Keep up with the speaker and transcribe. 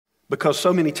Because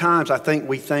so many times I think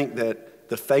we think that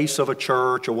the face of a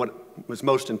church or what was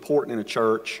most important in a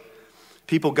church,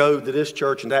 people go to this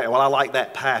church and that, well, I like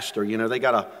that pastor. You know, they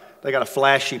got a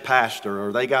flashy pastor,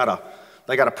 or they got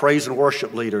a praise and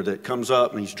worship leader that comes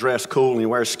up and he's dressed cool and he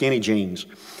wears skinny jeans.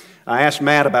 I asked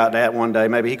Matt about that one day.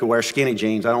 Maybe he could wear skinny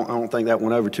jeans. I don't think that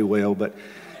went over too well. But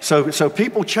so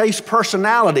people chase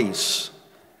personalities.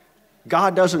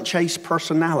 God doesn't chase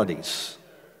personalities.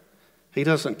 He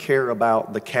doesn't care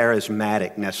about the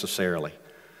charismatic necessarily,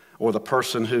 or the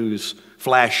person who's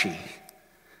flashy.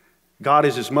 God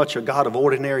is as much a God of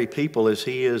ordinary people as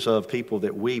He is of people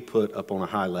that we put up on a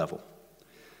high level.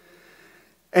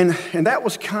 And that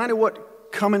was kind of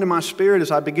what come into my spirit as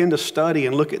I began to study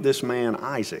and look at this man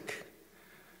Isaac.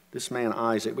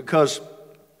 Because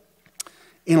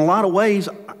in a lot of ways,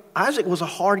 Isaac was a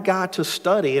hard guy to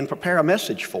study and prepare a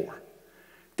message for.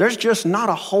 There's just not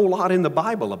a whole lot in the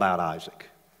Bible about Isaac.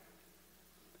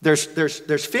 There's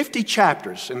 50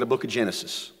 chapters in the book of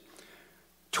Genesis.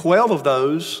 12 of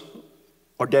those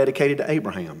are dedicated to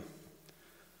Abraham.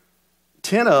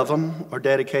 10 of them are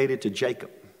dedicated to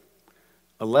Jacob.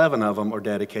 11 of them are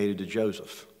dedicated to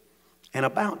Joseph. And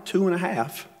about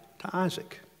 2.5 to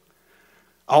Isaac.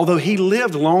 Although he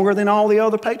lived longer than all the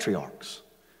other patriarchs.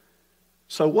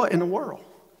 So what in the world?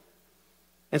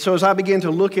 And so as I began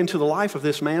to look into the life of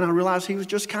this man, I realized he was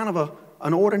just kind of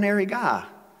an ordinary guy.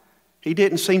 He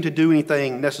didn't seem to do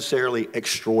anything necessarily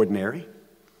extraordinary.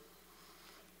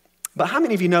 But how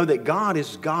many of you know that God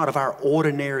is God of our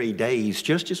ordinary days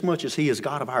just as much as He is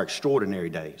God of our extraordinary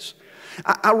days?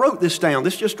 I wrote this down.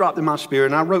 This just dropped in my spirit,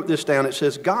 and I wrote this down. It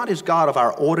says, God is God of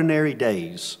our ordinary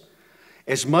days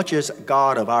as much as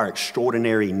God of our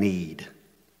extraordinary need.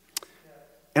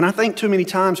 And I think too many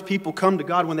times people come to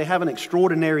God when they have an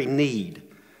extraordinary need.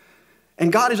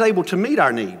 And God is able to meet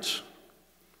our needs.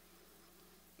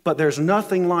 But there's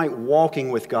nothing like walking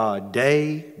with God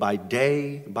day by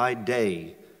day by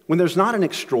day when there's not an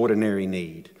extraordinary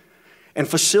need. And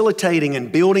facilitating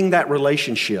and building that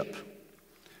relationship.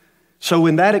 So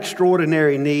when that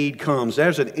extraordinary need comes,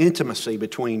 there's an intimacy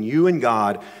between you and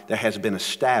God that has been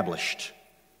established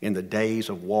in the days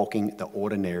of walking the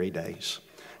ordinary days.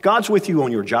 God's with you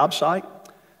on your job site.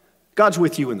 God's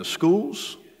with you in the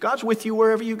schools. God's with you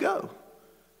wherever you go.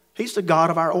 He's the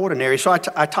God of our ordinary. So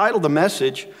I titled the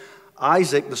message,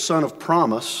 Isaac, the son of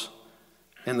promise,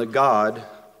 and the God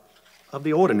of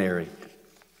the ordinary.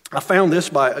 I found this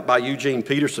by Eugene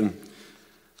Peterson.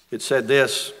 It said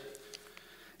this.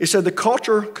 It said, the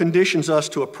culture conditions us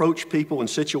to approach people and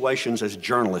situations as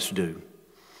journalists do.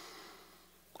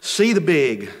 See the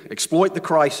big, exploit the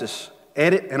crisis,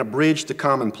 edit and abridge the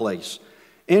commonplace,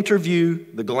 interview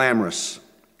the glamorous.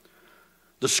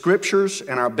 The scriptures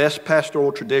and our best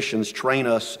pastoral traditions train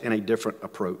us in a different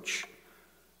approach.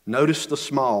 Notice the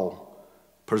small,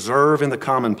 preserve in the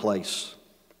commonplace,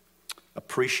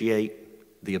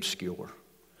 appreciate the obscure.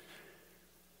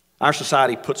 Our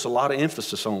society puts a lot of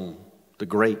emphasis on the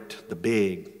great, the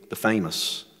big, the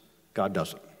famous. God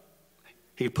doesn't.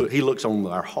 He looks on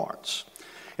our hearts.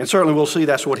 And certainly we'll see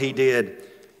that's what He did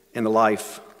in the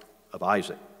life of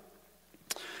Isaac.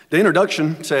 The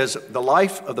introduction says, the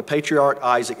life of the patriarch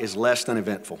Isaac is less than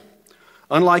eventful.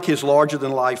 Unlike his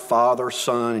larger-than-life father,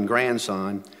 son, and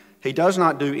grandson, he does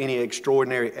not do any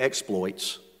extraordinary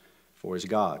exploits for his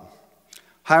God.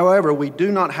 However, we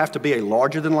do not have to be a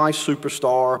larger-than-life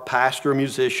superstar, pastor,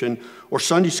 musician, or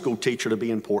Sunday school teacher to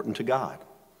be important to God.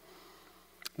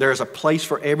 There is a place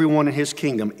for everyone in His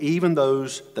kingdom, even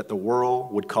those that the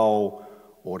world would call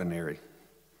ordinary.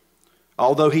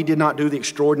 Although he did not do the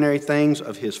extraordinary things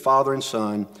of his father and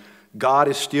son, God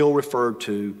is still referred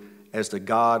to as the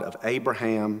God of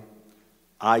Abraham,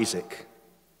 Isaac,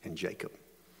 and Jacob.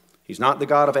 He's not the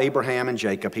God of Abraham and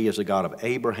Jacob. He is the God of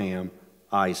Abraham,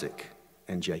 Isaac,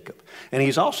 and Jacob. And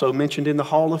He's also mentioned in the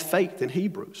Hall of Faith in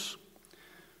Hebrews.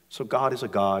 So God is a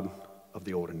God of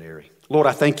the ordinary. Lord,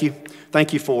 I thank You.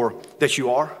 Thank You for that You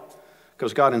are.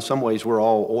 Because God, in some ways, we're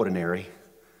all ordinary.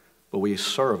 But we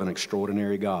serve an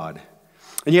extraordinary God.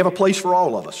 And You have a place for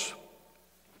all of us.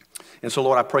 And so,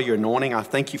 Lord, I pray Your anointing. I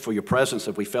thank You for Your presence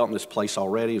that we felt in this place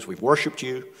already as we've worshiped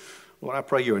You. Lord, I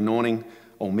pray Your anointing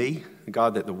on me.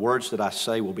 God, that the words that I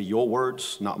say will be Your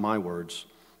words, not my words,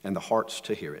 and the hearts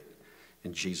to hear it.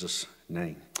 In Jesus'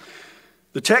 name.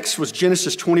 The text was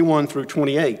Genesis 21 through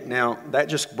 28. Now, that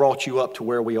just brought you up to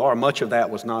where we are. Much of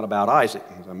that was not about Isaac.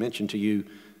 As I mentioned to you,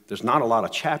 there's not a lot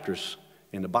of chapters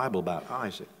in the Bible about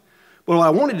Isaac. But what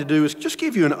I wanted to do is just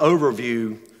give you an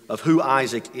overview of who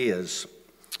Isaac is.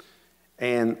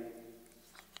 And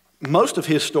most of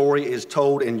his story is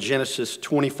told in Genesis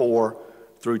 24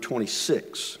 through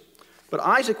 26. But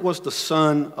Isaac was the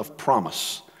son of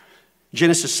promise.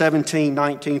 Genesis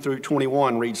 17:19 through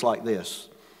 21 reads like this.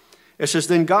 It says,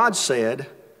 "Then God said,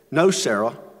 'No,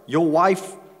 Sarah, your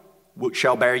wife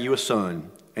shall bear you a son,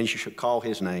 and you shall call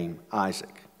his name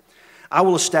Isaac. I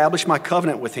will establish my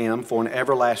covenant with him for an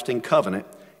everlasting covenant,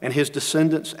 and his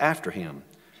descendants after him.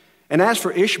 And as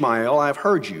for Ishmael, I have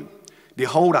heard you.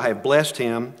 Behold, I have blessed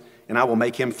him, and I will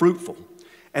make him fruitful,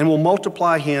 and will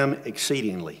multiply him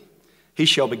exceedingly. He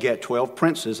shall beget 12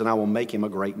 princes, and I will make him a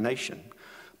great nation.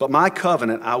 But my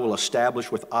covenant I will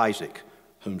establish with Isaac,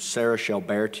 whom Sarah shall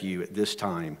bear to you at this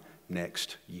time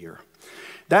next year.'"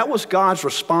 That was God's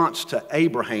response to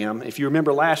Abraham. If you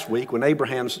remember last week, when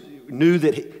Abraham knew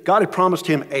that God had promised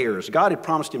him heirs, God had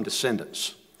promised him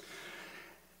descendants.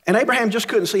 And Abraham just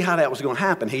couldn't see how that was going to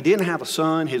happen. He didn't have a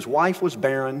son, his wife was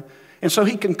barren, and so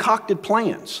he concocted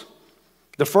plans.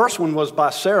 The first one was by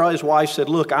Sarah. His wife said,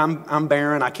 "Look, I'm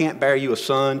barren. I can't bear you a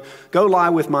son. Go lie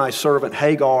with my servant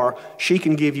Hagar. She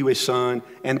can give you a son,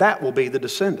 and that will be the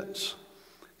descendants."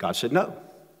 God said no.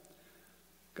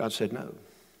 God said no.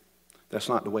 That's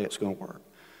not the way it's going to work.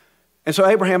 And so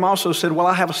Abraham also said, "Well,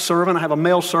 I have a servant. I have a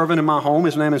male servant in my home.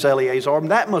 His name is Eleazar.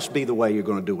 And that must be the way you're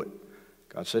going to do it."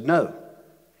 God said no.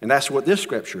 And that's what this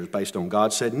scripture is based on.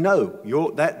 God said no.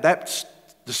 That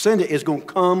descendant is going to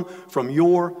come from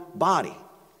your body.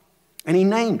 And he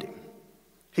named him.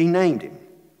 He named him.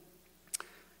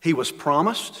 He was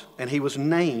promised and he was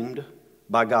named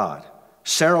by God.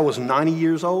 Sarah was 90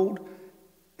 years old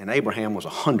and Abraham was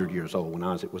 100 years old when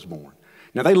Isaac was born.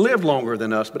 Now they lived longer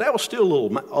than us, but that was still a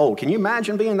little old. Can you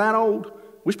imagine being that old?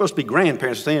 We're supposed to be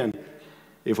grandparents then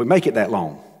if we make it that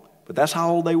long. But that's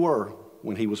how old they were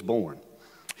when he was born.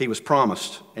 He was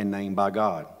promised and named by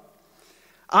God.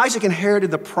 Isaac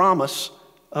inherited the promise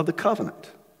of the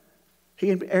covenant. He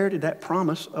inherited that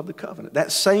promise of the covenant.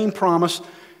 That same promise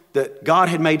that God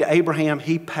had made to Abraham,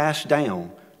 he passed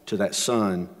down to that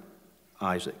son,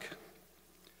 Isaac.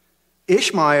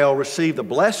 Ishmael received the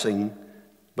blessing,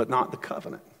 but not the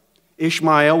covenant.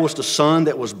 Ishmael was the son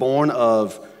that was born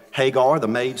of Hagar, the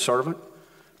maidservant,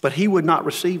 but he would not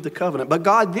receive the covenant. But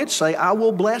God did say, "I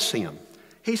will bless him."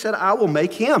 He said, "I will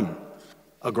make him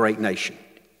a great nation."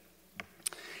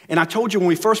 And I told you when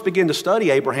we first began to study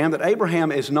Abraham that Abraham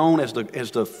is known as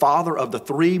the father of the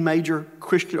three major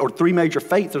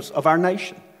faiths of our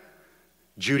nation.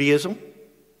 Judaism,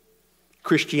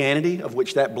 Christianity, of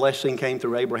which that blessing came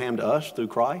through Abraham to us through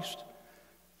Christ,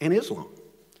 and Islam.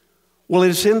 Well, it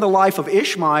is in the life of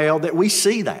Ishmael that we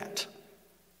see that.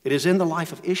 It is in the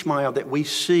life of Ishmael that we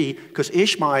see, because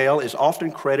Ishmael is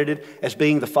often credited as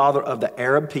being the father of the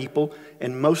Arab people,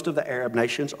 and most of the Arab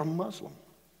nations are Muslim.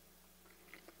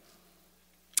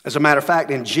 As a matter of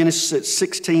fact, in Genesis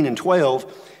 16 and 12,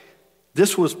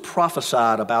 this was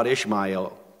prophesied about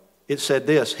Ishmael. It said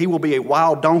this, "He will be a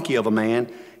wild donkey of a man.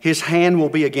 His hand will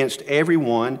be against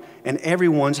everyone, and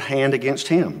everyone's hand against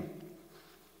him.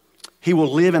 He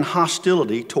will live in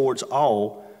hostility towards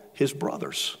all his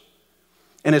brothers."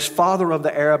 And as father of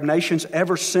the Arab nations,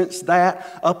 ever since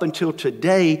that, up until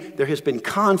today, there has been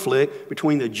conflict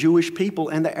between the Jewish people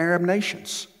and the Arab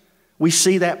nations. We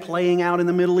see that playing out in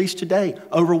the Middle East today.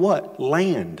 Over what?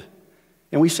 Land.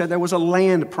 And we said there was a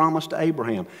land promised to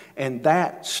Abraham. And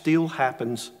that still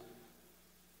happens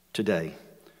today.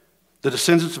 The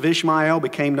descendants of Ishmael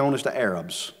became known as the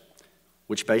Arabs,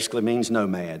 which basically means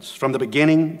nomads. From the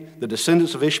beginning, the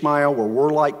descendants of Ishmael were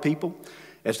warlike people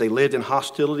as they lived in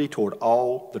hostility toward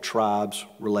all the tribes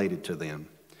related to them.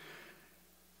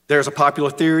 There's a popular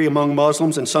theory among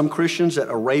Muslims and some Christians that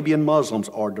Arabian Muslims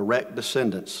are direct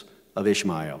descendants of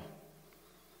Ishmael.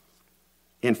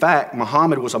 In fact,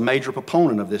 Muhammad was a major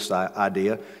proponent of this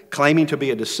idea, claiming to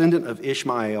be a descendant of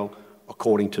Ishmael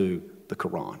according to the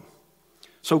Quran.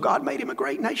 So God made him a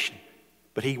great nation,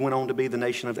 but he went on to be the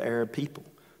nation of the Arab people,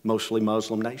 mostly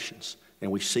Muslim nations.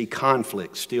 And we see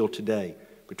conflict still today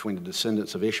between the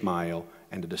descendants of Ishmael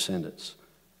and the descendants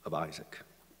of Isaac.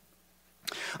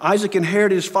 Isaac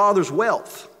inherited his father's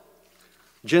wealth.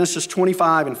 Genesis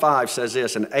 25 and 5 says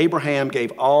this, "And Abraham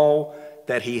gave all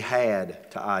that he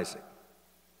had to Isaac."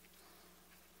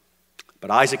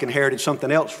 But Isaac inherited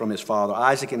something else from his father.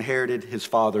 Isaac inherited his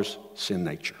father's sin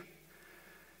nature.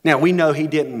 Now, we know he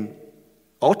didn't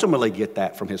ultimately get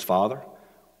that from his father.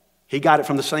 He got it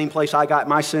from the same place I got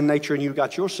my sin nature and you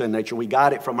got your sin nature. We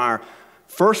got it from our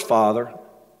first father,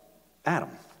 Adam.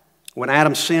 When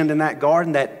Adam sinned in that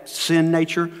garden, that sin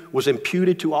nature was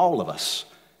imputed to all of us.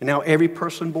 And now every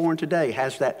person born today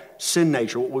has that sin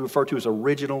nature, what we refer to as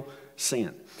original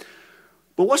sin.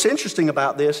 But what's interesting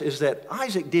about this is that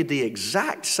Isaac did the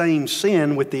exact same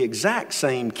sin with the exact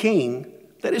same king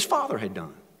that his father had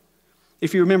done.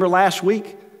 If you remember last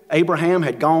week, Abraham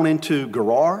had gone into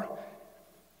Gerar.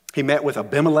 He met with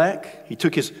Abimelech. He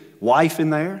took his wife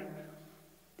in there.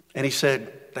 And he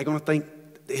said, they're going to think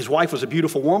his wife was a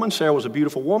beautiful woman. Sarah was a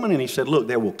beautiful woman. And he said, look,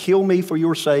 they will kill me for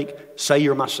your sake. Say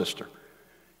you're my sister.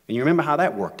 And you remember how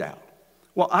that worked out.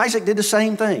 Well, Isaac did the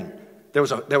same thing. There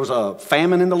was a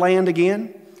famine in the land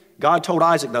again. God told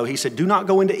Isaac, though, he said, do not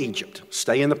go into Egypt.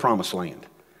 Stay in the promised land.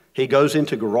 He goes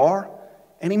into Gerar,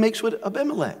 and he meets with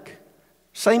Abimelech.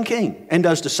 Same king, and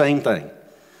does the same thing.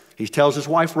 He tells his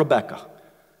wife, Rebekah,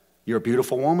 you're a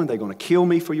beautiful woman. They're going to kill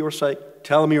me for your sake.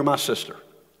 Tell them you're my sister.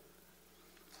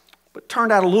 But it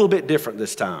turned out a little bit different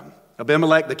this time.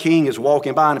 Abimelech, the king, is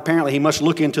walking by, and apparently he must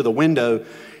look into the window,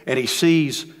 and he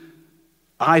sees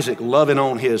Isaac loving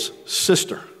on his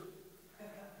sister.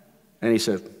 And he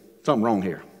said, something wrong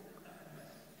here.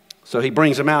 So he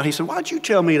brings him out. He said, why'd you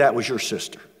tell me that was your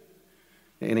sister?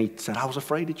 And he said, I was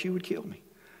afraid that you would kill me.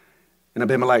 And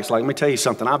Abimelech's like, let me tell you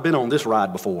something. I've been on this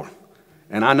ride before,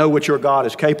 and I know what your God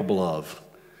is capable of.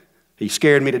 He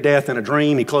scared me to death in a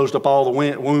dream. He closed up all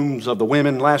the wombs of the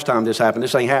women last time this happened.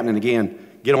 This ain't happening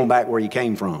again. Get on back where you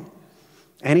came from.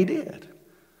 And he did.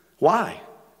 Why?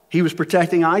 He was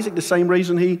protecting Isaac the same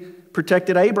reason he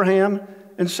protected Abraham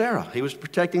and Sarah. He was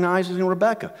protecting Isaac and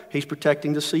Rebekah. He's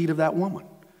protecting the seed of that woman.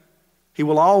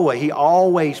 He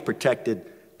always protected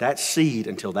that seed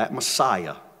until that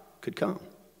Messiah could come.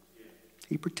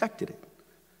 He protected it.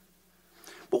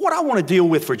 But what I want to deal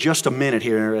with for just a minute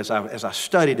here as I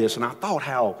study this, and I thought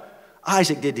how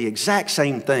Isaac did the exact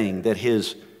same thing that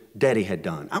his daddy had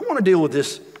done. I want to deal with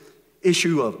this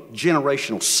issue of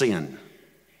generational sin.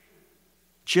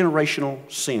 Generational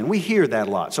sin. We hear that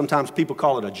a lot. Sometimes people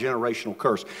call it a generational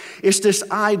curse. It's this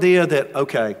idea that,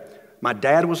 okay, my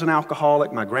dad was an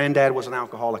alcoholic, my granddad was an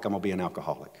alcoholic, I'm going to be an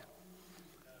alcoholic.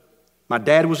 My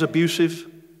dad was abusive,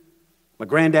 my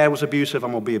granddad was abusive,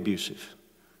 I'm going to be abusive.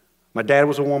 My dad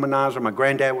was a womanizer, my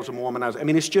granddad was a womanizer. I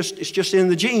mean, it's just in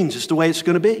the genes. It's the way it's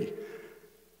going to be.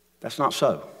 That's not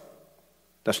so.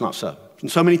 That's not so.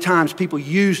 And so many times people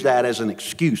use that as an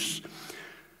excuse.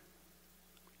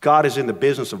 God is in the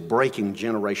business of breaking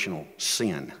generational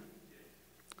sin.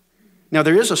 Now,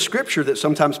 there is a scripture that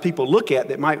sometimes people look at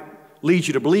that might lead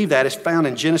you to believe that. It's found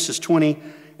in Genesis 20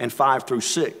 and 5 through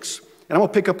 6. And I'm going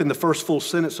to pick up in the first full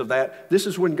sentence of that. This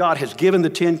is when God has given the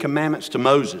 10 Commandments to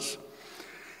Moses.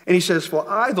 And he says, for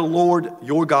I, the Lord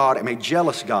your God, am a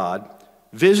jealous God,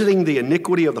 visiting the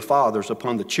iniquity of the fathers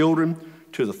upon the children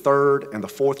to the third and the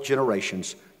fourth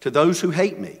generations, to those who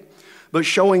hate me, but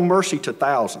showing mercy to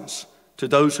thousands, to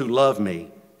those who love me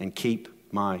and keep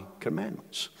my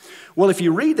commandments. Well, if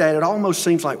you read that, it almost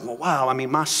seems like, well, wow, I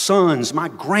mean, my sons, my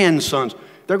grandsons,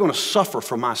 they're going to suffer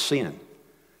for my sin.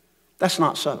 That's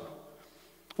not so.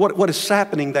 What is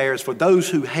happening there is for those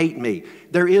who hate me,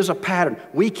 there is a pattern.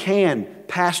 We can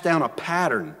pass down a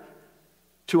pattern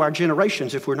to our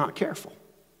generations if we're not careful.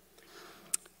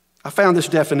 I found this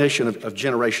definition of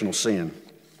generational sin.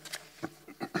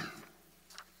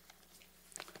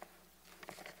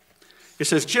 It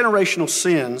says generational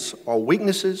sins are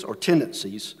weaknesses or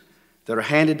tendencies that are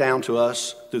handed down to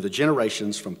us through the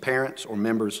generations from parents or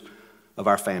members of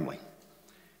our family.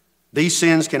 These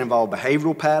sins can involve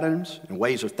behavioral patterns and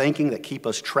ways of thinking that keep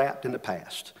us trapped in the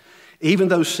past. Even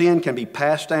though sin can be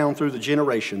passed down through the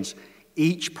generations,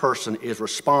 each person is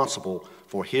responsible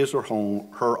for his or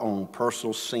her own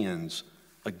personal sins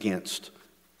against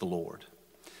the Lord.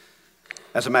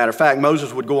 As a matter of fact,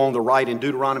 Moses would go on to write in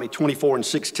Deuteronomy 24 and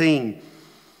 16,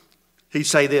 he'd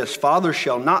say this, fathers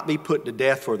shall not be put to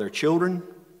death for their children,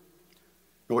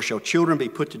 nor shall children be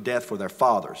put to death for their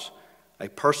fathers. A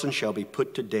person shall be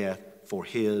put to death for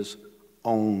his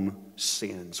own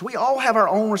sins. We all have our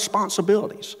own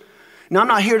responsibilities. Now, I'm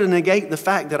not here to negate the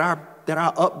fact that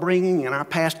our upbringing and our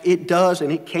past, it does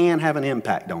and it can have an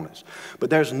impact on us.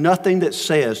 But there's nothing that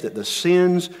says that the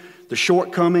sins, the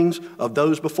shortcomings of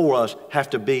those before us have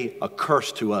to be a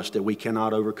curse to us that we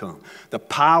cannot overcome. The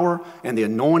power and the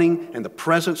anointing and the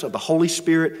presence of the Holy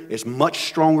Spirit is much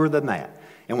stronger than that.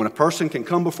 And when a person can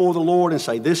come before the Lord and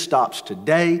say, this stops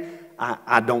today,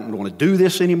 I don't want to do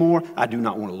this anymore. I do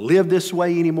not want to live this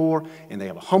way anymore. And they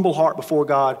have a humble heart before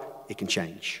God. It can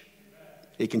change.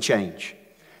 It can change.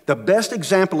 The best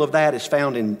example of that is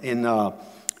found in the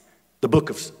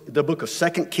book of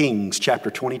 2 Kings,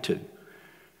 chapter 22.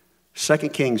 2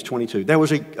 Kings 22. There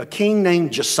was a king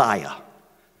named Josiah.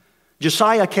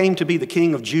 Josiah came to be the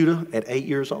king of Judah at 8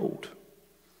 years old.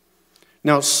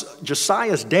 Now,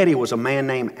 Josiah's daddy was a man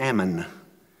named Ammon.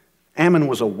 Ammon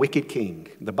was a wicked king.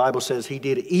 The Bible says he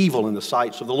did evil in the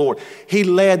sights of the Lord. He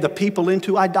led the people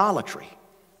into idolatry.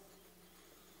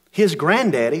 His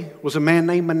granddaddy was a man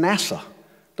named Manasseh.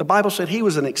 The Bible said he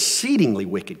was an exceedingly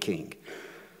wicked king.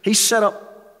 He set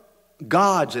up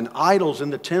gods and idols in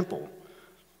the temple.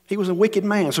 He was a wicked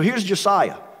man. So here's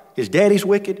Josiah. His daddy's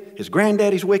wicked. His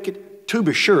granddaddy's wicked. To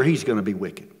be sure, he's going to be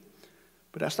wicked.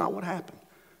 But that's not what happened.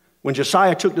 When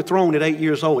Josiah took the throne at 8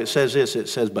 years old, it says this. It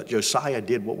says, but Josiah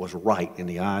did what was right in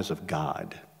the eyes of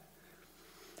God.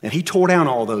 And he tore down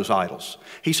all those idols.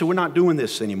 He said, we're not doing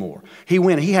this anymore. He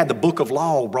had the book of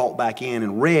law brought back in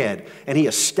and read, and he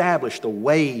established the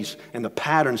ways and the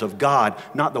patterns of God,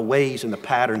 not the ways and the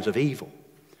patterns of evil.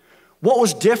 What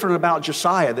was different about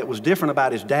Josiah that was different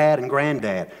about his dad and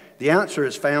granddad? The answer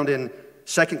is found in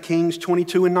 2 Kings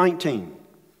 22 and 19.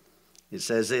 It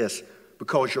says this,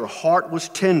 because your heart was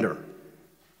tender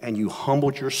and you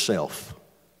humbled yourself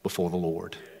before the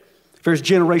Lord. If there's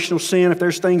generational sin, if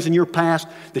there's things in your past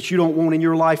that you don't want in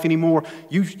your life anymore,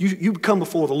 you come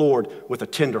before the Lord with a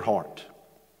tender heart.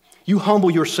 You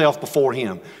humble yourself before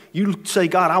Him. You say,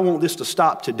 God, I want this to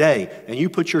stop today, and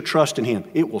you put your trust in Him.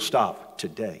 It will stop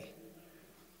today.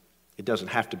 It doesn't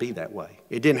have to be that way.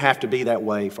 It didn't have to be that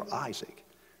way for Isaac,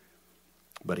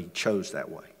 but he chose that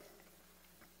way.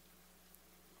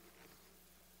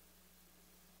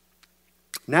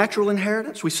 Natural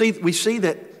inheritance. We see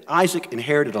that Isaac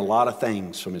inherited a lot of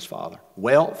things from his father.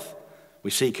 Wealth.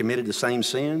 We see he committed the same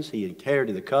sins. He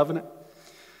inherited the covenant.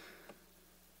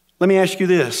 Let me ask you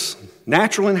this.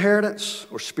 Natural inheritance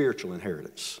or spiritual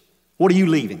inheritance? What are you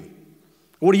leaving?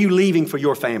 What are you leaving for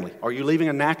your family? Are you leaving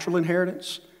a natural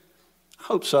inheritance? I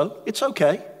hope so. It's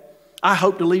okay. I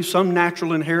hope to leave some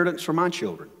natural inheritance for my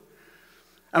children.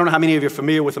 I don't know how many of you are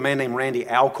familiar with a man named Randy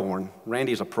Alcorn.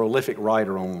 Randy is a prolific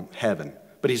writer on heaven.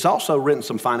 But he's also written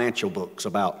some financial books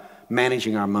about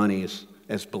managing our money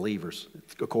as believers,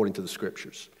 according to the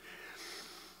Scriptures.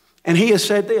 And he has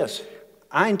said this,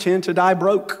 I intend to die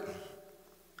broke.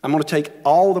 I'm going to take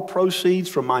all the proceeds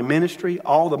from my ministry,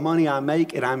 all the money I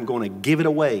make, and I'm going to give it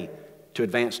away to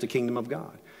advance the kingdom of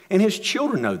God. And his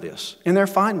children know this, and they're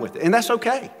fine with it. And that's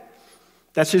okay.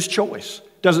 That's his choice.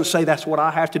 Doesn't say that's what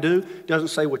I have to do. Doesn't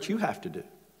say what you have to do.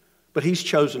 But he's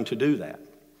chosen to do that.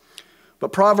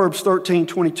 But Proverbs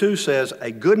 13:22 says, a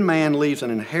good man leaves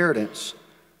an inheritance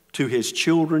to his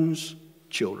children's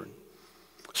children.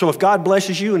 So if God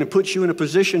blesses you and puts you in a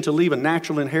position to leave a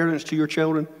natural inheritance to your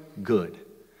children, good.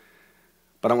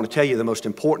 But I want to tell you the most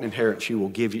important inheritance you will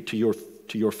give to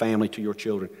your family, to your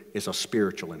children, is a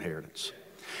spiritual inheritance.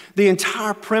 The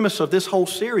entire premise of this whole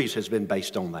series has been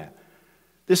based on that.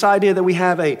 This idea that we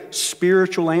have a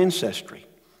spiritual ancestry.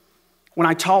 When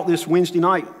I taught this Wednesday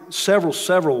night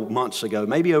several months ago,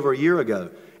 maybe over a year ago,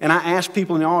 and I asked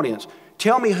people in the audience,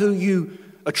 tell me who you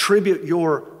attribute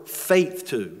your faith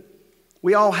to.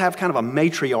 We all have kind of a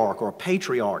matriarch or a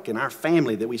patriarch in our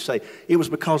family that we say, it was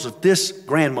because of this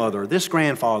grandmother, this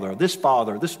grandfather, this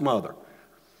father, this mother.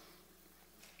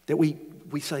 That we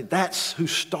say that's who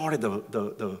started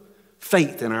the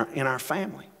faith in our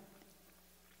family.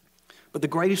 But the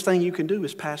greatest thing you can do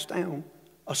is pass down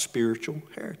a spiritual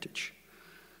heritage.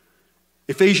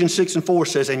 Ephesians 6:4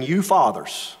 says, and you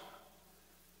fathers,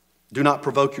 do not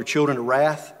provoke your children to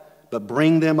wrath, but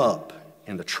bring them up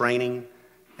in the training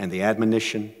and the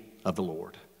admonition of the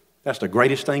Lord. That's the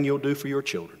greatest thing you'll do for your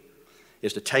children,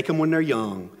 is to take them when they're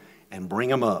young and bring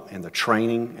them up in the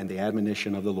training and the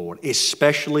admonition of the Lord,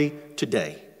 especially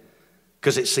today,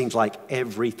 because it seems like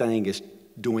everything is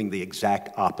doing the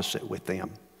exact opposite with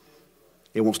them.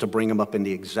 It wants to bring them up in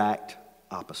the exact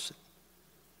opposite.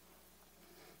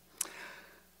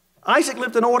 Isaac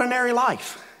lived an ordinary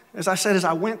life. As I said, as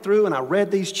I went through and I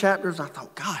read these chapters, I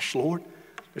thought, gosh, Lord,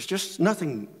 there's just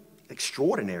nothing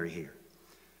extraordinary here.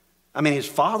 I mean, his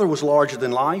father was larger than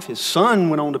life. His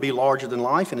son went on to be larger than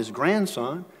life, and his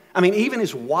grandson. I mean, even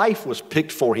his wife was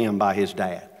picked for him by his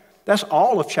dad. That's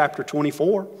all of chapter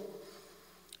 24.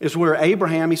 Is where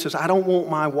Abraham, he says, I don't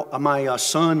want my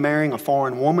son marrying a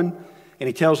foreign woman. And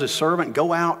he tells his servant,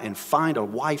 go out and find a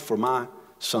wife for my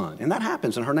son. And that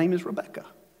happens, and her name is Rebekah.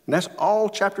 And that's all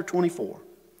chapter 24.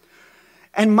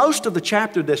 And most of the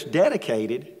chapter that's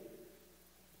dedicated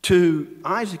to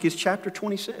Isaac is chapter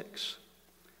 26.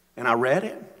 And I read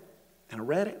it, and I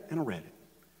read it, and I read it.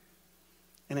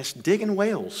 And it's digging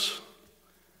wells.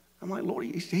 I'm like, Lord,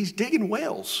 he's digging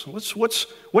wells.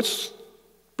 What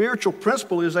spiritual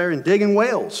principle is there in digging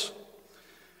wells?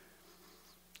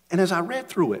 And as I read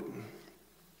through it,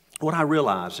 what I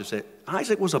realized is that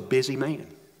Isaac was a busy man.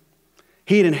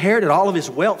 He had inherited all of his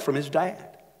wealth from his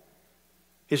dad.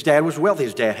 His dad was wealthy.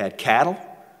 His dad had cattle.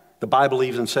 The Bible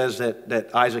even says that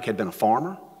Isaac had been a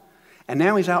farmer. And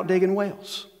now he's out digging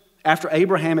wells. After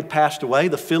Abraham had passed away,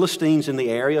 the Philistines in the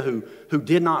area who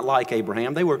did not like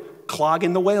Abraham, they were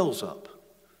clogging the wells up.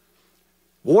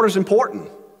 Water's important.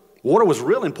 Water was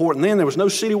real important then. There was no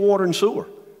city water and sewer.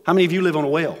 How many of you live on a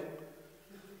well?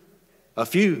 A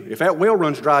few. If that well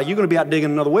runs dry, you're going to be out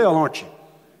digging another well, aren't you?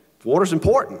 Water's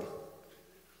important.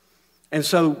 And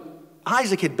so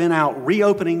Isaac had been out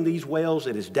reopening these wells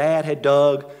that his dad had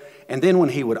dug. And then when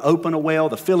he would open a well,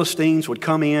 the Philistines would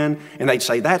come in and they'd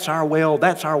say, that's our well,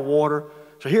 that's our water.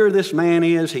 So here this man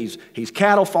is, he's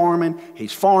cattle farming,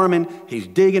 he's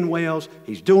digging wells,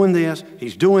 he's doing this,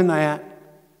 he's doing that.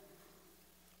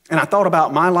 And I thought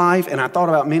about my life, and I thought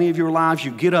about many of your lives.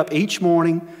 You get up each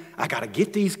morning, I got to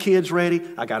get these kids ready,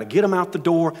 I got to get them out the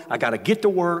door, I got to get to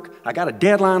work, I got a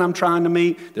deadline I'm trying to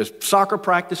meet, there's soccer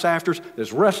practice afterwards,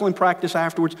 there's wrestling practice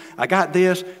afterwards, I got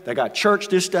this, I got church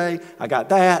this day, I got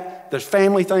that, there's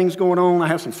family things going on, I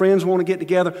have some friends who want to get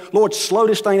together. Lord, slow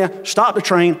this thing down, stop the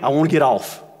train, I want to get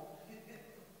off.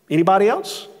 Anybody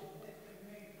else?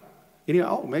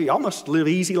 Oh, man, y'all must live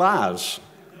easy lives.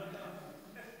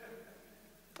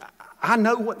 I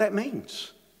know what that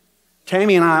means.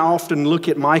 Tammy and I often look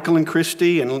at Michael and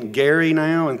Christy and Gary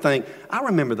now and think, I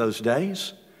remember those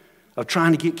days of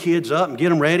trying to get kids up and get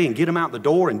them ready and get them out the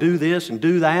door and do this and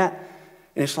do that.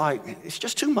 And it's like, it's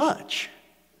just too much.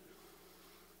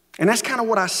 And that's kind of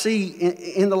what I see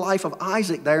in the life of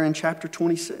Isaac there in chapter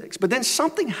 26. But then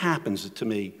something happens to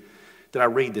me that I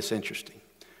read that's interesting.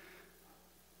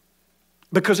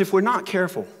 Because if we're not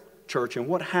careful, church, and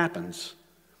what happens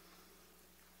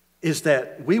is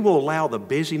that we will allow the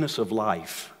busyness of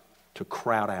life to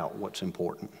crowd out what's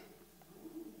important.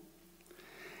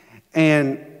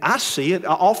 And I see it.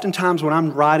 Oftentimes when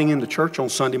I'm riding into church on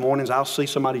Sunday mornings, I'll see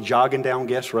somebody jogging down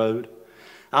Guest Road.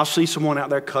 I'll see someone out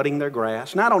there cutting their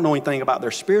grass. And I don't know anything about their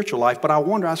spiritual life, but I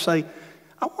wonder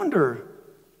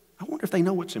if they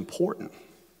know what's important.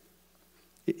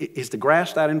 Is the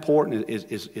grass that important?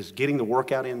 Is getting the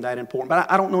workout in that important? But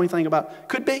I don't know anything about it.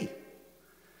 Could be.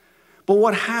 But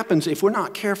what happens if we're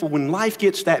not careful when life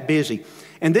gets that busy?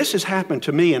 And this has happened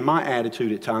to me in my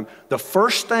attitude at times. The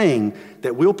first thing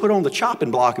that we'll put on the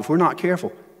chopping block if we're not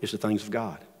careful is the things of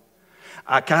God.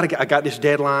 I got this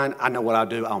deadline. I know what I'll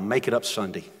do. I'll make it up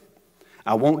Sunday.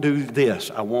 I won't do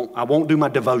this. I won't do my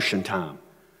devotion time.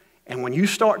 And when you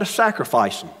start to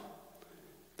sacrifice them,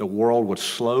 the world would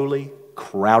slowly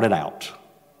crowd it out.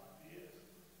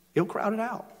 It'll crowd it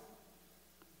out.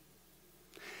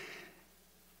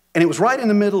 And it was right in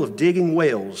the middle of digging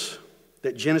wells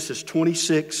that Genesis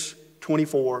 26,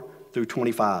 24 through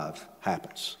 25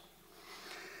 happens.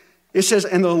 It says,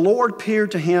 and the Lord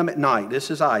appeared to him at night, this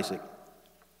is Isaac,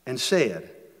 and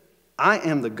said, I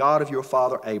am the God of your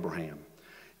father Abraham.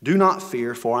 Do not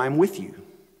fear, for I am with you.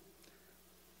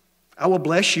 I will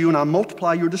bless you, and I'll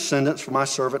multiply your descendants for my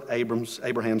servant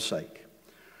Abraham's sake.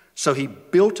 So he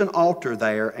built an altar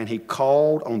there, and he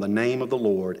called on the name of the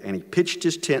Lord, and he pitched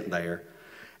his tent there.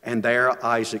 And there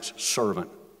Isaac's servant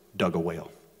dug a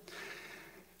well.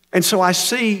 And so I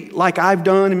see, like I've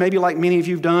done, and maybe like many of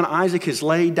you have done, Isaac has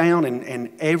laid down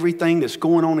and everything that's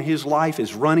going on in his life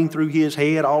is running through his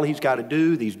head. All he's got to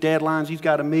do, these deadlines he's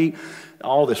got to meet,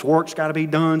 all this work's got to be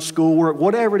done, schoolwork,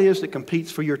 whatever it is that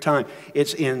competes for your time.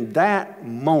 It's in that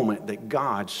moment that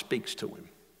God speaks to him.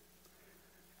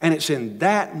 And it's in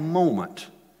that moment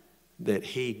that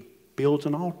he builds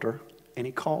an altar and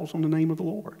he calls on the name of the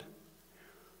Lord.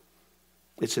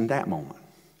 It's in that moment.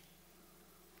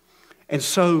 And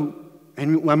so,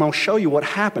 and I'm going to show you what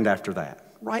happened after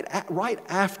that, right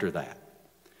after that.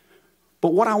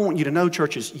 But what I want you to know,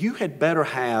 church, is you had better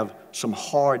have some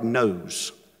hard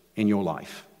no's in your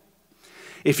life.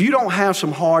 If you don't have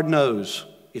some hard no's,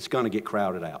 it's going to get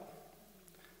crowded out.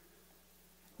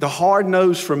 The hard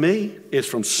no's for me is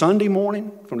from Sunday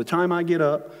morning, from the time I get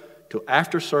up, to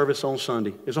after service on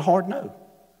Sunday, is a hard no.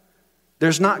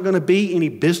 There's not going to be any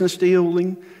business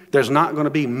dealing. There's not going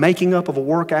to be making up of a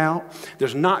workout.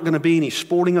 There's not going to be any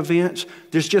sporting events.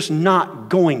 There's just not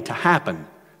going to happen.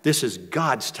 This is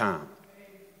God's time.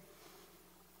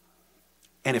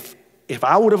 And if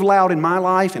I would have allowed in my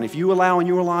life, and if you allow in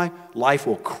your life, life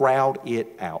will crowd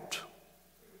it out.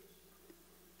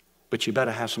 But you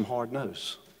better have some hard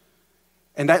no's.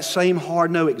 And that same hard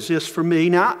no exists for me.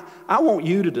 Now, I want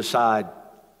you to decide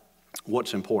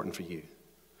what's important for you.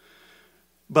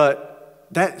 But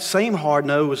that same hard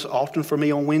no is often for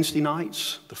me on Wednesday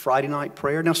nights, the Friday night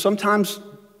prayer. Now, sometimes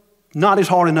not as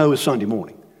hard a no as Sunday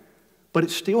morning, but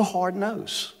it's still hard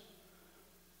no's.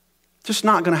 Just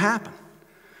not going to happen.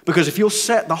 Because if you'll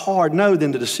set the hard no,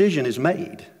 then the decision is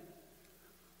made.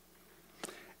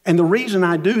 And the reason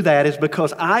I do that is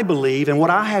because I believe, and what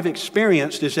I have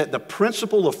experienced is that the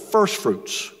principle of first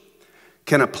fruits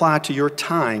can apply to your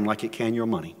time like it can your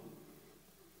money.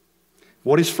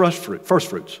 What is first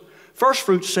fruits? First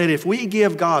fruits said if we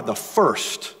give God the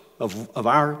first of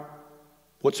our,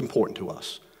 what's important to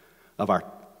us, of our,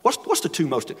 what's the two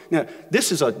most, now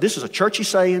this is a churchy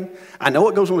saying. I know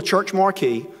it goes on the church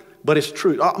marquee, but it's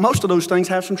true. Most of those things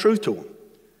have some truth to them.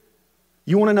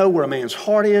 You want to know where a man's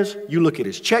heart is? You look at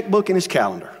his checkbook and his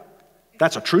calendar.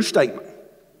 That's a true statement.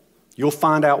 You'll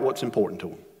find out what's important to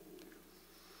him.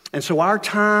 And so our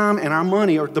time and our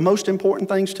money are the most important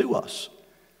things to us.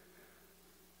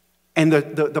 And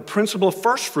the principle of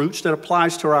first fruits that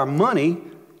applies to our money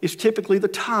is typically the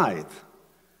tithe.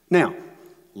 Now,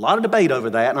 a lot of debate over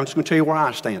that, and I'm just going to tell you where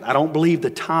I stand. I don't believe the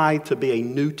tithe to be a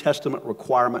New Testament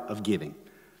requirement of giving.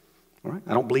 All right?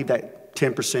 I don't believe that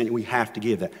 10% we have to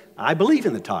give that. I believe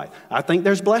in the tithe. I think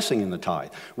there's blessing in the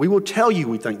tithe. We will tell you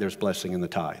we think there's blessing in the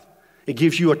tithe. It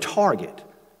gives you a target.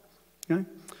 Okay?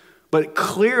 But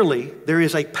clearly, there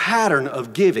is a pattern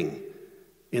of giving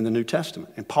in the New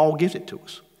Testament, and Paul gives it to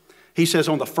us. He says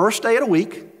on the first day of the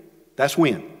week, that's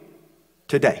when?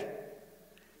 Today.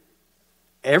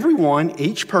 Everyone,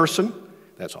 each person,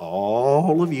 that's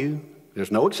all of you,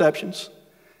 there's no exceptions,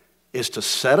 is to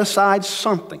set aside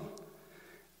something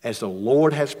as the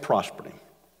Lord has prospered him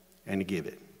and to give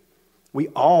it. We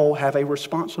all have a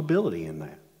responsibility in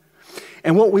that.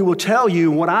 And what we will tell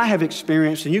you, what I have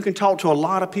experienced, and you can talk to a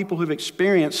lot of people who've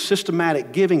experienced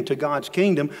systematic giving to God's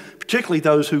kingdom, particularly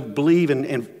those who believe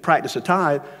and practice a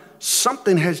tithe,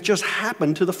 something has just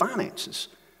happened to the finances.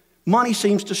 Money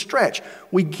seems to stretch.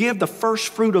 We give the first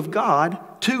fruit of God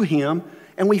to him,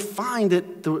 and we find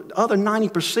that the other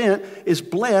 90% is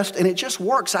blessed, and it just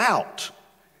works out.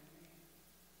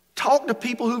 Talk to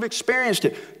people who've experienced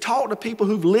it. Talk to people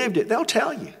who've lived it. They'll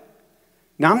tell you.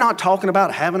 Now, I'm not talking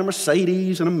about having a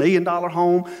Mercedes and $1 million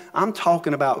home. I'm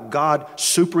talking about God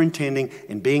superintending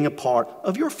and being a part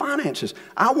of your finances.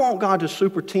 I want God to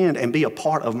superintend and be a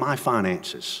part of my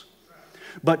finances.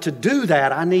 But to do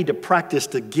that, I need to practice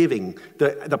the giving,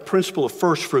 the principle of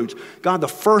first fruits. God, the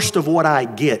first of what I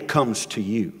get comes to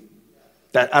you.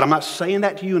 And I'm not saying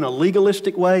that to you in a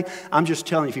legalistic way. I'm just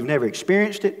telling you, if you've never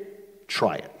experienced it,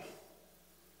 try it.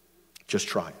 Just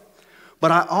try it.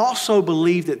 But I also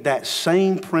believe that that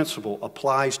same principle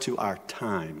applies to our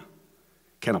time,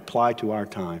 can apply to our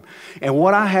time. And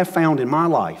what I have found in my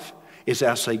life is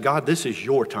that I say, God, this is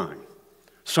your time.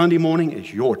 Sunday morning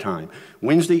is your time.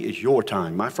 Wednesday is your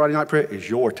time. My Friday night prayer is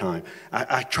your time.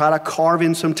 I try to carve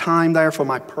in some time there for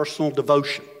my personal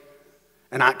devotion.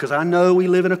 And because I know we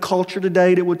live in a culture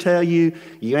today that will tell you,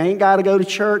 you ain't got to go to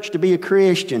church to be a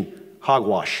Christian.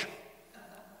 Hogwash.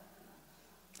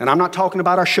 And I'm not talking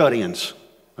about our shut-ins.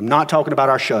 I'm not talking about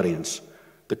our shut-ins.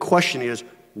 The question is,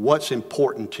 what's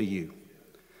important to you?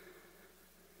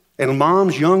 And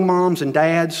moms, young moms and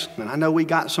dads, and I know we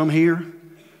got some here,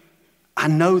 I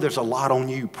know there's a lot on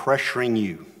you, pressuring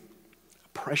you.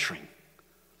 Pressuring.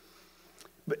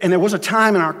 And there was a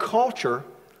time in our culture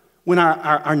when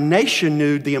our nation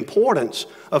knew the importance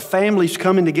of families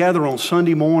coming together on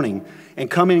Sunday morning and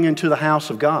coming into the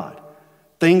house of God.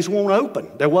 Things won't open.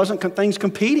 There wasn't things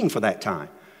competing for that time.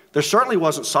 There certainly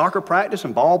wasn't soccer practice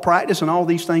and ball practice and all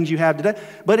these things you have today,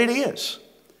 but it is.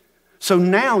 So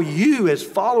now you, as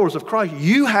followers of Christ,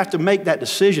 you have to make that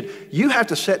decision. You have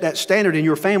to set that standard in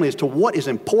your family as to what is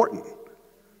important.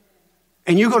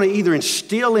 And you're going to either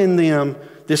instill in them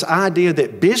this idea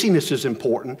that busyness is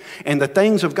important and the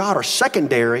things of God are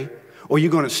secondary, or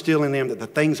you're going to instill in them that the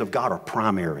things of God are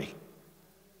primary.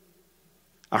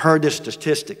 I heard this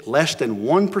statistic, less than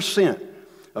 1%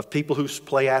 of people who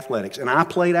play athletics. And I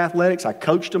played athletics, I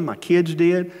coached them, my kids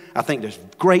did. I think there's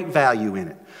great value in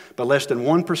it. But less than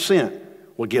 1%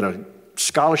 will get a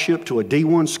scholarship to a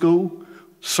D1 school.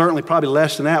 Certainly probably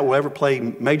less than that will ever play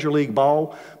Major League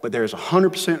ball. But there's a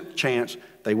 100% chance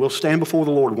they will stand before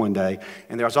the Lord one day.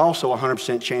 And there's also a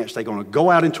 100% chance they're going to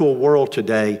go out into a world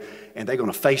today and they're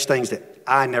going to face things that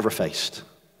I never faced.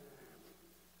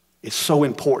 It's so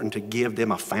important to give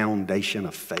them a foundation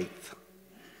of faith.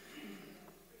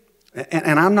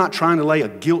 And I'm not trying to lay a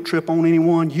guilt trip on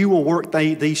anyone. You will work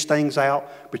these things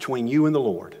out between you and the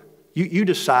Lord. You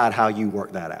decide how you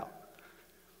work that out.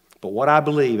 But what I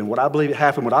believe, and what I believe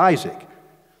happened with Isaac,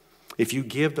 if you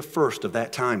give the first of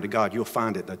that time to God, you'll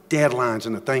find that the deadlines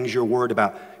and the things you're worried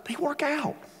about, they work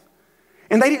out.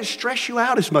 And they didn't stress you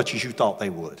out as much as you thought they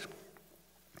would.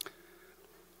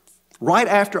 Right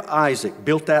after Isaac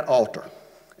built that altar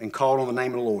and called on the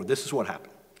name of the Lord, this is what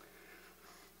happened.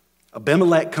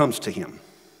 Abimelech comes to him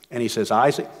and he says,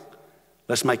 Isaac,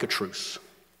 let's make a truce.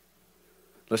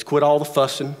 Let's quit all the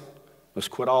fussing. Let's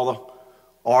quit all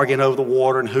the arguing over the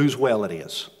water and whose well it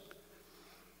is.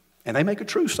 And they make a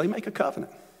truce. They make a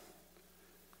covenant.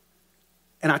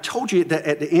 And I told you that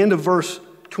at the end of verse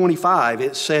 25,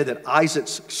 it said that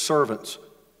Isaac's servants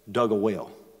dug a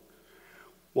well.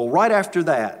 Well, right after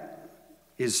that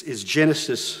is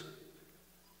Genesis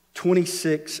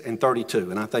 26 and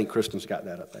 32, and I think Kristen's got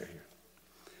that up there here.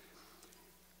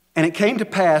 And it came to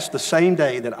pass the same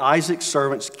day that Isaac's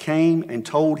servants came and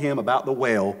told him about the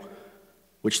well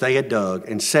which they had dug,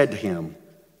 and said to him,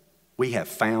 "We have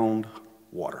found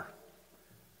water."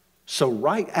 So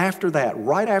right after that,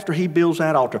 right after he builds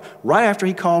that altar, right after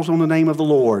he calls on the name of the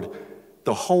Lord,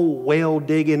 the whole well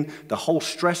digging, the whole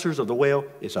stressors of the well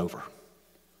is over.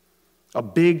 A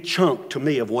big chunk to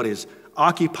me of what is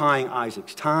occupying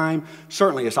Isaac's time,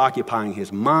 certainly it's occupying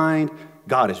his mind,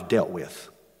 God has dealt with.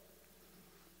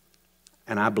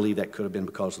 And I believe that could have been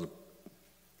because of the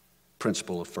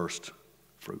principle of first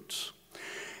fruits.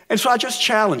 And so I just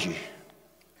challenge you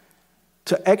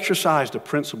to exercise the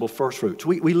principle of first fruits.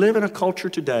 We live in a culture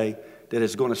today that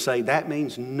is going to say that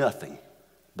means nothing,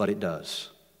 but it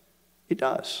does. It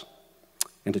does.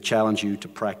 And to challenge you to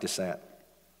practice that.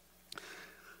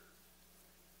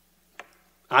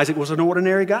 Isaac was an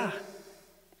ordinary guy,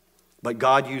 but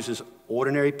God uses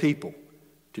ordinary people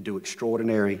to do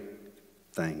extraordinary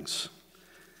things.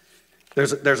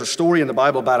 There's a story in the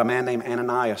Bible about a man named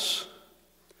Ananias.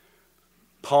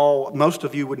 Paul, most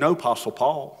of you would know Apostle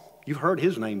Paul. You've heard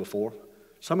his name before.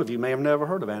 Some of you may have never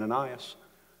heard of Ananias.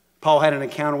 Paul had an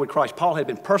encounter with Christ. Paul had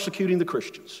been persecuting the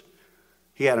Christians.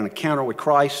 He had an encounter with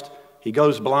Christ. He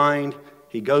goes blind.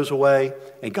 He goes away.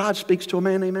 And God speaks to a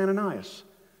man named Ananias.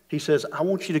 He says, "I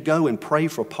want you to go and pray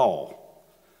for Paul."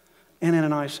 And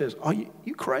Ananias says, "Are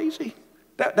you crazy?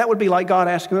 That would be like God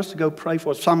asking us to go pray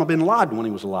for Osama bin Laden when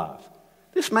he was alive.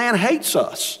 This man hates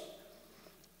us."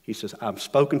 He says, "I've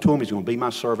spoken to him. He's going to be my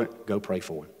servant. Go pray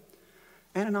for him."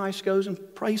 Ananias goes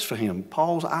and prays for him.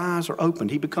 Paul's eyes are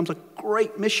opened. He becomes a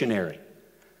great missionary.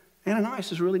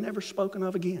 Ananias is really never spoken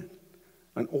of again.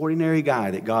 An ordinary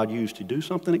guy that God used to do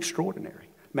something extraordinary.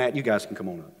 Matt, you guys can come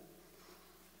on up.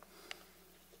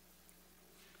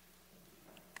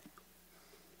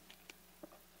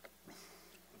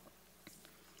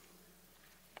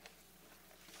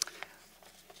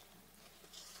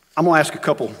 I'm going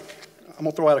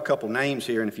to throw out a couple names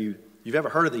here, and if you've ever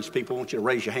heard of these people, I want you to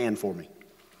raise your hand for me.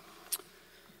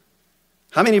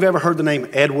 How many of you have ever heard the name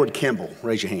Edward Kimball?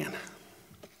 Raise your hand.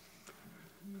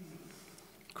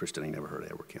 Kristen ain't never heard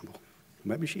of Edward Kimball.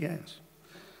 Maybe she has.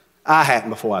 I hadn't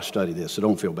before I studied this, so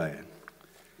don't feel bad.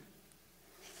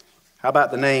 How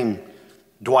about the name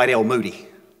Dwight L. Moody?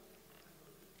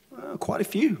 Quite a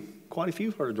few. Quite a few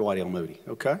have heard of Dwight L. Moody.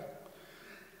 Okay.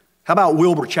 How about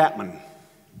Wilbur Chapman?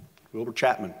 Wilbur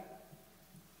Chapman.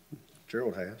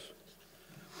 Gerald has.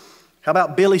 How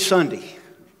about Billy Sunday?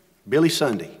 Billy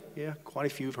Sunday. Yeah, quite a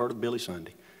few have heard of Billy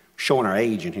Sunday. Showing our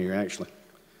age in here, actually.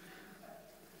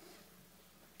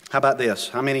 How about this?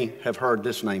 How many have heard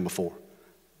this name before?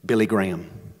 Billy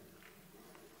Graham.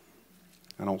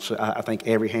 I think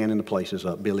every hand in the place is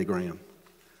up. Billy Graham.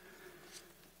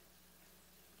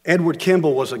 Edward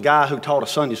Kimball was a guy who taught a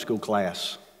Sunday school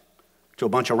class to a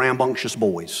bunch of rambunctious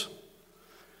boys.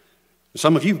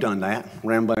 Some of you have done that,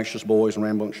 rambunctious boys and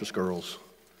rambunctious girls.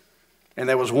 And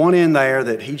there was one in there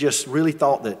that he just really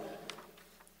thought that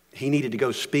he needed to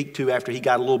go speak to after he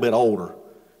got a little bit older.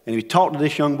 And he talked to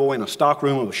this young boy in a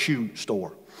stockroom of a shoe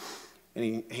store.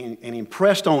 And he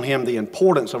impressed on him the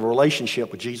importance of a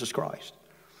relationship with Jesus Christ.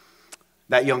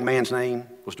 That young man's name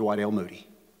was Dwight L. Moody.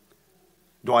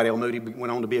 Dwight L. Moody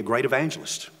went on to be a great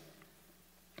evangelist.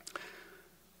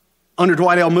 Under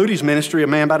Dwight L. Moody's ministry, a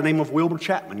man by the name of Wilbur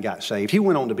Chapman got saved. He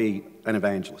went on to be an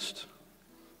evangelist.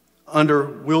 Under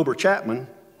Wilbur Chapman,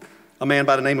 a man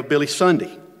by the name of Billy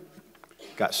Sunday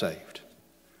got saved.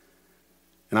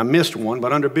 And I missed one,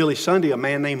 but under Billy Sunday, a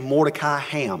man named Mordecai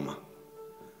Ham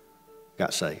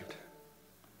got saved.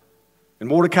 And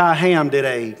Mordecai Ham did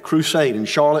a crusade in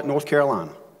Charlotte, North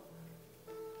Carolina.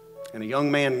 And a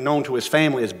young man known to his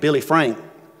family as Billy Frank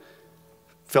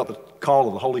felt the call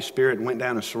of the Holy Spirit and went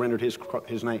down and surrendered his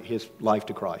life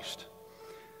to Christ.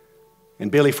 And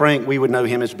Billy Frank, we would know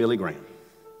him as Billy Graham.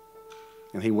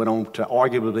 And he went on to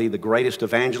arguably be the greatest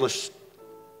evangelist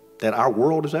that our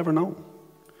world has ever known.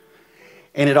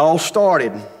 And it all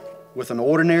started with an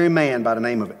ordinary man by the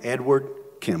name of Edward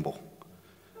Kimball,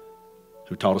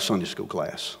 who taught a Sunday school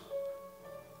class.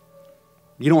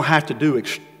 You don't have to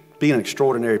be an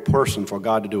extraordinary person for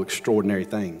God to do extraordinary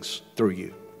things through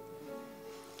you.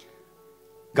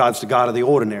 God's the God of the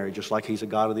ordinary, just like He's the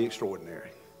God of the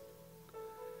extraordinary.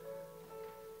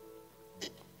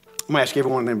 I'm going to ask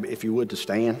everyone, if you would, to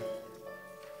stand.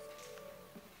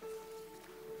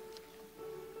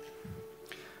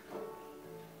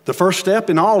 The first step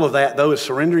in all of that, though, is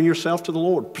surrendering yourself to the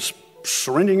Lord.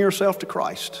 surrendering yourself to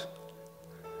Christ.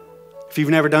 If you've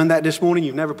never done that this morning,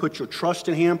 you've never put your trust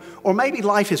in Him, or maybe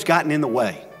life has gotten in the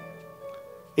way.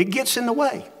 It gets in the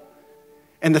way.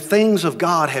 And the things of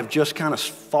God have just kind of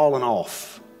fallen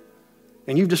off.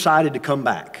 And you've decided to come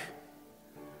back.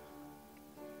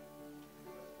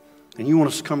 And you want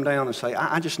us to come down and say,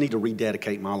 I just need to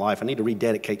rededicate my life. I need to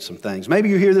rededicate some things. Maybe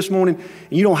you're here this morning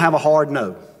and you don't have a hard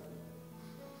no.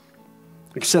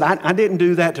 Like I said, I didn't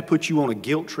do that to put you on a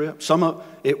guilt trip.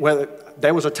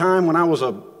 There was a time when I was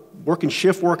working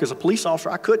shift work as a police officer,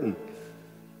 I couldn't.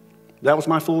 That was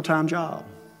my full-time job.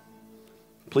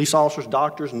 Police officers,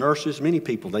 doctors, nurses, many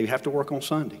people, they have to work on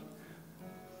Sunday.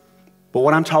 But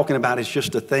what I'm talking about is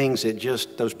just the things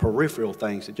those peripheral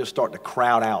things that just start to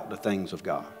crowd out the things of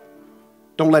God.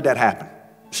 Don't let that happen.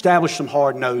 Establish some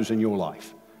hard no's in your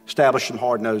life. Establish some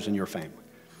hard no's in your family.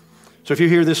 So if you're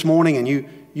here this morning and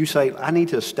you say, I need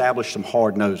to establish some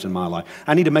hard no's in my life.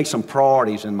 I need to make some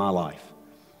priorities in my life.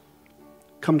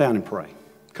 Come down and pray.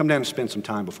 Come down and spend some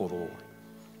time before the Lord.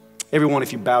 Everyone,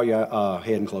 if you bow your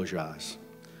head and close your eyes.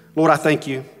 Lord, I thank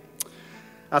you.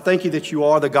 I thank you that you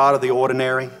are the God of the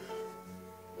ordinary.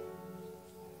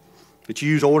 That you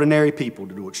use ordinary people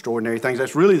to do extraordinary things.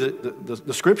 That's really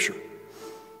the scripture.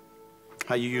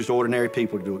 How you used ordinary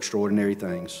people to do extraordinary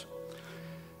things.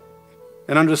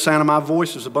 And under the sound of my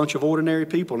voice is a bunch of ordinary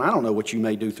people, and I don't know what you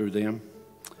may do through them.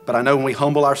 But I know when we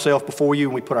humble ourselves before you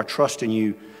and we put our trust in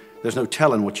you, there's no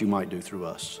telling what you might do through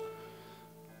us.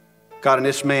 God, and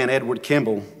this man, Edward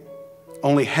Kimball,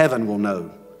 only heaven will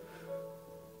know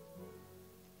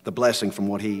the blessing from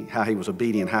how he was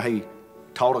obedient, how he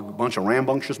taught a bunch of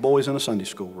rambunctious boys in a Sunday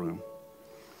school room.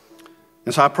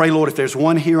 And so I pray, Lord, if there's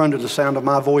one here under the sound of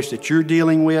my voice that you're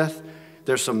dealing with,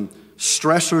 there's some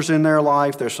stressors in their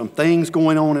life, there's some things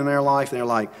going on in their life, and they're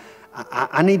like,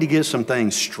 I need to get some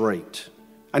things straight.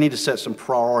 I need to set some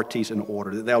priorities in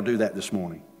order, that they'll do that this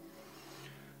morning.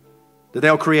 That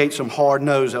they'll create some hard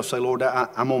no's. They'll say, Lord,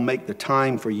 I'm going to make the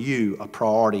time for you a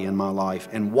priority in my life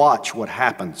and watch what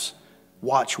happens.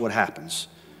 Watch what happens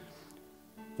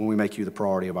when we make you the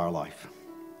priority of our life.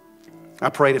 I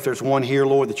pray that if there's one here,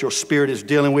 Lord, that your Spirit is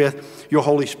dealing with, your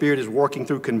Holy Spirit is working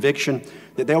through conviction,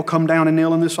 that they'll come down and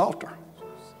kneel in this altar.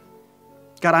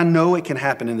 God, I know it can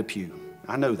happen in the pew.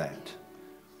 I know that.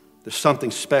 There's something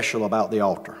special about the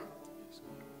altar.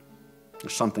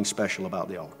 There's something special about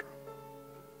the altar.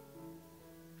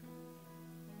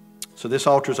 So this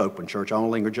altar is open, church. I want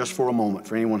to linger just for a moment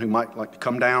for anyone who might like to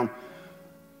come down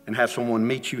and have someone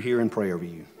meet you here and pray over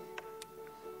you.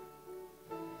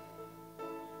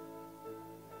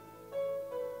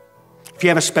 If you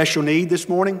have a special need this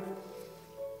morning,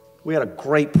 we had a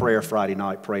great prayer Friday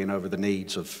night praying over the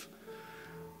needs of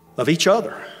each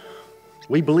other.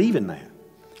 We believe in that.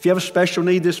 If you have a special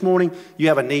need this morning, you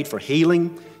have a need for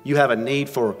healing, you have a need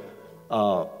for,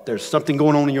 there's something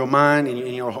going on in your mind,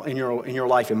 in your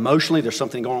life emotionally, there's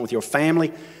something going on with your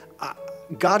family.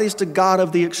 God is the God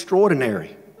of the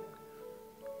extraordinary.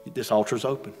 This altar is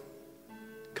open.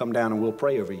 Come down and we'll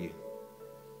pray over you.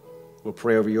 We'll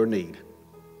pray over your need.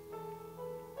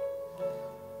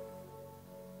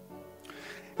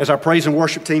 As our praise and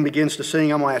worship team begins to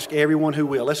sing, I'm going to ask everyone who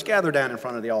will. Let's gather down in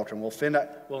front of the altar, and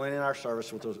we'll end our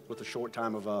service with a short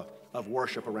time of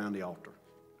worship around the altar.